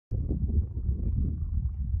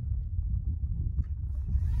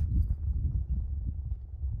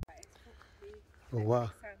Oh wow.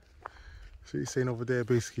 So he's saying over there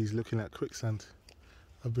basically he's looking at quicksand.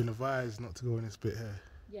 I've been advised not to go in this bit here.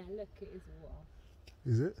 Yeah, look, it is water.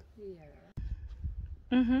 Is it?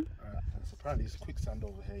 Yeah. Alright, so apparently it's quicksand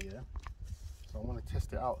over here, yeah? So I want to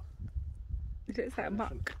test it out. It looks like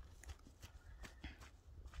muck.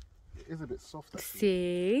 It is a bit soft actually.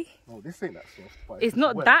 See? No, this ain't that soft. But It's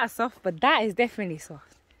not wet. that soft, but that is definitely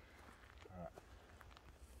soft.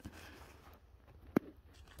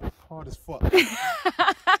 Hard as fuck.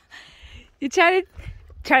 You trying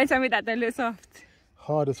to tell me that they look soft?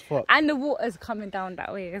 Hard as fuck. And the water's coming down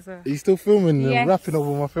that way as well. Are you still filming Yes. and rapping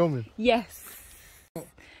over my filming? Yes.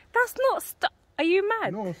 That's not Are you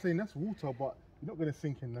mad? No, I'm saying that's water, but you're not going to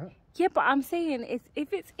sink in that. Yeah, but I'm saying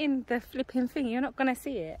if it's in the flipping thing, you're not going to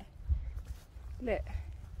see it. Look.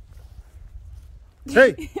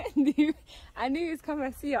 Hey! I knew it was coming.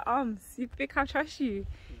 I see your arms. You think I trust you?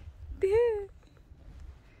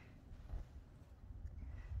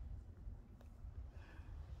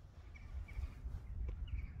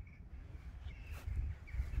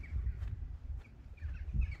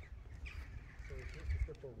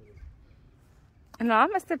 No,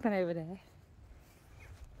 I'm not stepping over there.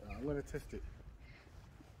 I'm going to test it.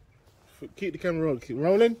 Keep the camera rolling. Keep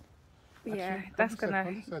rolling. Yeah,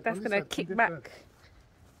 Actually, that's gonna kick back.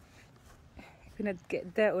 You're gonna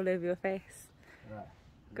get dirt all over your face. Right.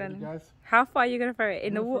 Gonna. Guys? How far are you gonna throw it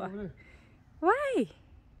in the water? Why?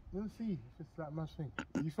 Let's see if it's that much thing.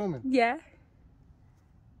 Are you filming? Yeah.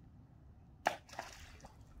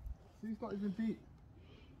 See, it's not even deep.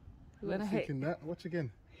 We're gonna hit. That. Watch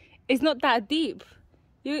again. It's not that deep.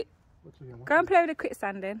 You Watch again. Watch go and play with the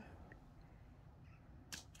quicksand then.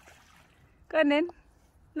 Go on then.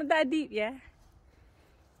 Not that deep, yeah.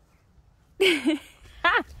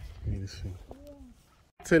 this thing.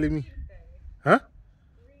 Telling me, huh?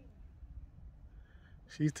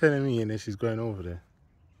 She's telling me, and then she's going over there.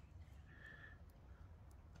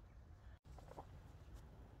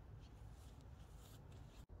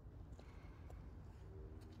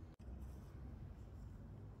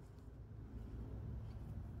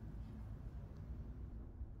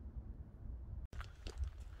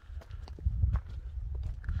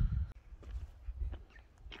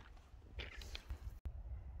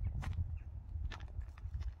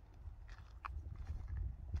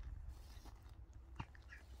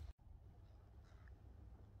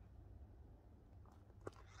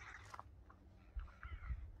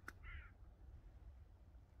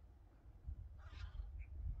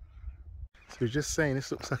 So we're just saying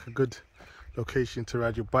this looks like a good location to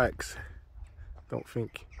ride your bikes. Don't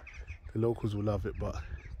think the locals will love it, but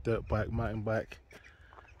dirt bike, mountain bike,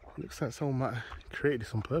 looks like someone might have created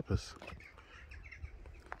this on purpose.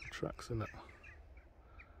 Tracks and that.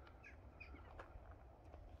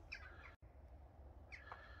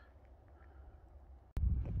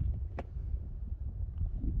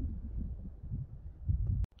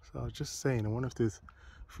 So I was just saying, I wonder if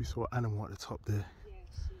we saw an animal at the top there.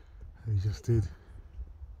 We just did.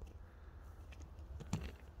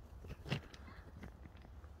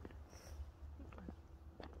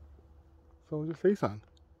 Someone just say something.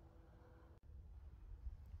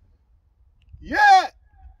 Yeah!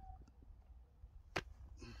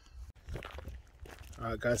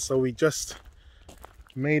 Alright guys, so we just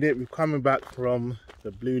made it. We're coming back from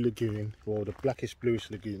the Blue Lagoon, or the blackish bluish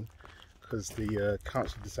lagoon, because the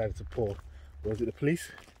council decided to pour, or was it the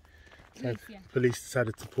police? Yeah. Police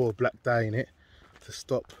decided to pour black dye in it to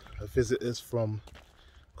stop visitors from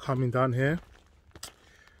coming down here.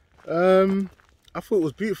 I thought it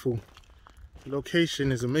was beautiful. The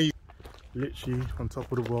location is amazing, literally on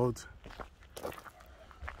top of the world.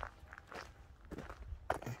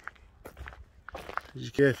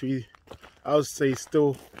 I would say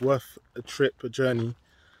still worth a trip, a journey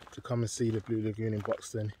to come and see the Blue Lagoon in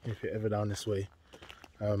Buxton if you're ever down this way.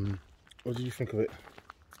 What do you think of it?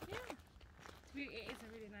 It is a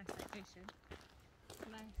really nice location.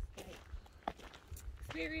 Nice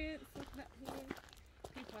experience looking up here.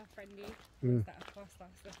 People are friendly. That have passed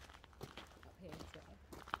us up here as well.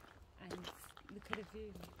 And look at the view.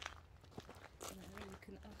 You know, we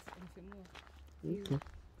couldn't ask for anything more. Okay.